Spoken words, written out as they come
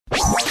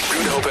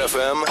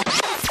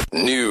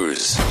FM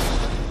News.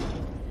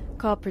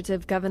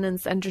 Cooperative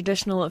Governance and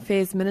Traditional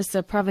Affairs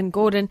Minister Pravin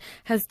Gordhan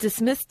has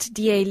dismissed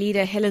DA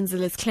leader Helen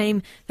Zilla's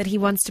claim that he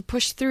wants to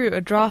push through a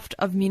draft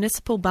of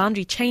municipal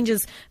boundary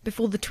changes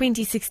before the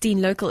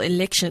 2016 local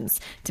elections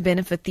to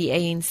benefit the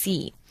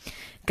ANC.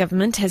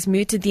 Government has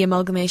mooted the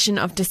amalgamation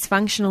of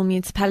dysfunctional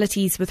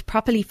municipalities with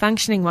properly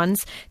functioning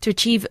ones to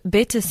achieve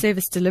better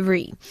service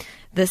delivery.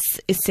 This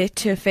is set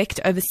to affect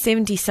over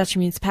 70 such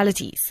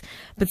municipalities.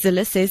 But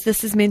Zilla says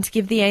this is meant to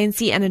give the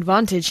ANC an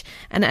advantage,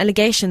 an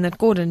allegation that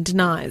Gordhan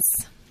denies.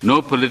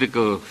 No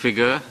political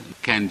figure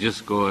can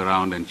just go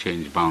around and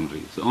change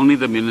boundaries. Only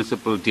the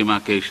Municipal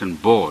Demarcation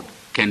Board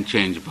can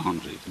change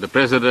boundaries. The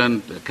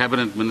President, the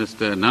Cabinet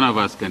Minister, none of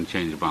us can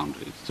change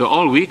boundaries. So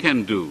all we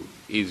can do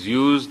is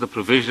use the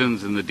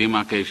provisions in the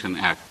Demarcation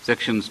Act,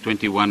 sections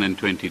 21 and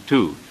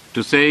 22,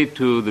 to say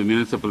to the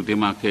Municipal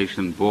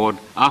Demarcation Board,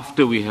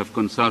 after we have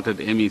consulted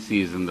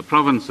MECs in the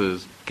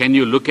provinces, can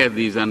you look at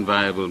these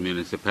unviable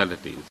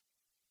municipalities?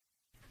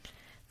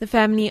 The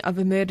family of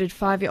a murdered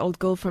 5-year-old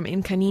girl from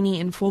Nkanini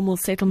informal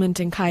settlement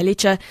in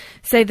Khayelitsha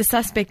say the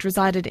suspect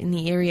resided in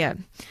the area.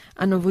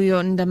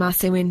 Anovuyo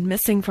Ndamase went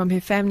missing from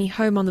her family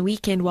home on the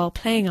weekend while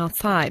playing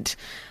outside.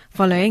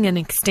 Following an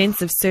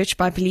extensive search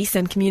by police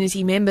and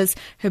community members,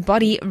 her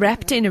body,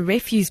 wrapped in a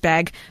refuse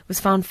bag, was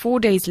found 4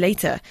 days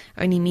later,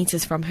 only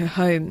meters from her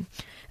home.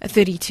 A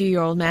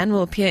 32-year-old man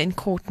will appear in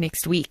court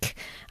next week.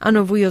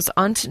 Anovuyo's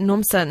aunt,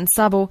 Nomsa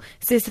Nsabo,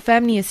 says the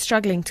family is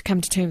struggling to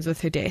come to terms with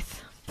her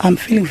death. I'm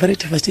feeling very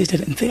devastated.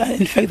 In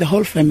fact, the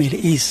whole family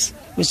is.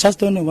 We just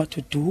don't know what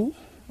to do.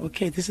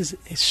 Okay, this is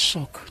a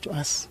shock to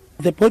us.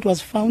 The body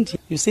was found.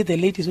 You see the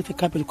ladies with the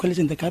garbage,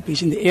 collecting the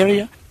garbage in the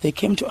area. They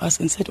came to us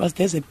and said to us,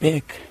 there's a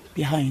bag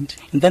behind.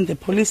 And then the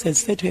police had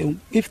said to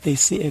him, if they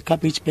see a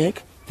garbage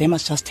bag, they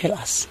must just tell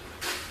us.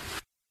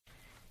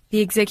 The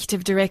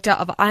executive director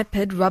of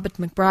IPID, Robert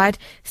McBride,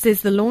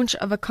 says the launch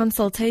of a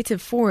consultative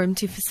forum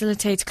to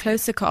facilitate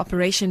closer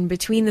cooperation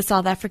between the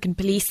South African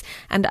police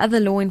and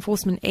other law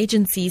enforcement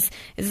agencies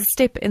is a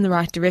step in the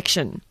right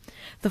direction.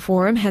 The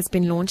forum has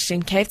been launched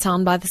in Cape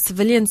Town by the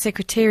Civilian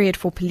Secretariat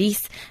for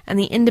Police and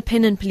the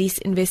Independent Police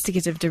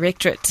Investigative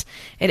Directorate.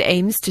 It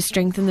aims to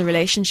strengthen the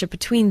relationship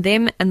between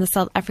them and the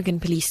South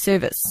African Police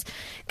Service.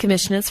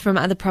 Commissioners from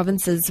other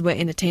provinces were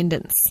in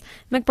attendance.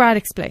 McBride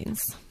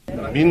explains.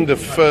 Being the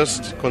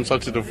first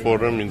consultative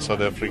forum in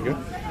South Africa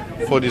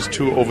for these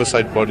two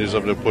oversight bodies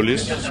of the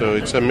police, so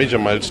it's a major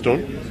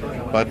milestone.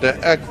 But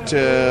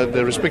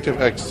the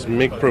respective acts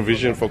make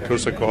provision for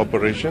closer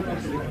cooperation,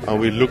 and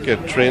we look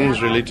at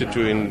trends related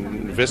to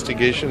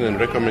investigation and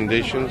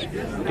recommendations,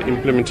 the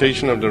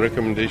implementation of the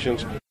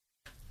recommendations.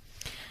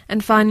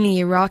 And finally,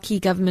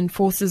 Iraqi government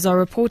forces are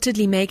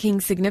reportedly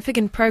making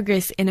significant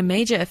progress in a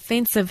major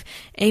offensive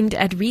aimed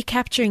at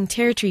recapturing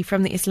territory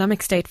from the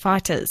Islamic State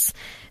fighters.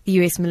 The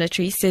US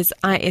military says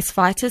IS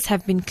fighters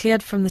have been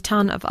cleared from the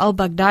town of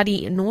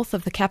al-Baghdadi north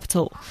of the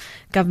capital.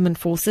 Government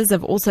forces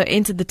have also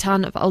entered the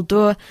town of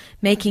Al-Dur,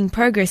 making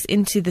progress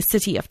into the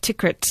city of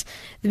Tikrit.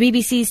 The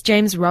BBC's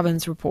James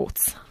Robbins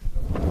reports.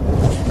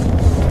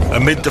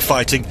 Amid the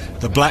fighting,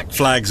 the black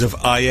flags of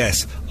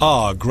IS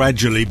are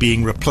gradually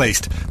being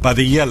replaced by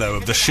the yellow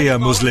of the Shia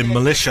Muslim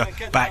militia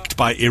backed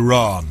by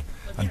Iran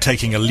and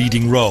taking a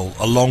leading role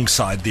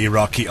alongside the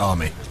Iraqi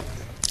army.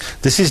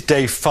 This is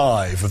day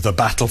 5 of the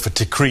battle for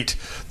Tikrit,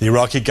 the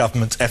Iraqi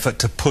government's effort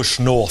to push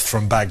north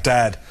from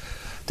Baghdad.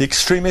 The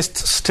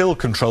extremists still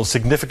control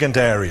significant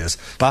areas,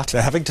 but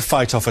they're having to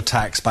fight off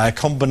attacks by a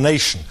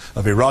combination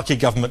of Iraqi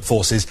government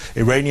forces,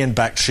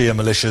 Iranian-backed Shia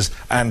militias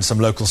and some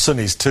local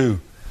Sunnis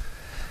too.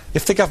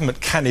 If the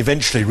government can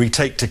eventually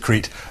retake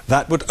Tikrit,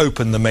 that would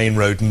open the main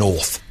road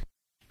north.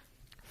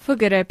 For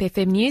Good Hope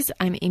FM News,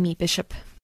 I'm Amy Bishop.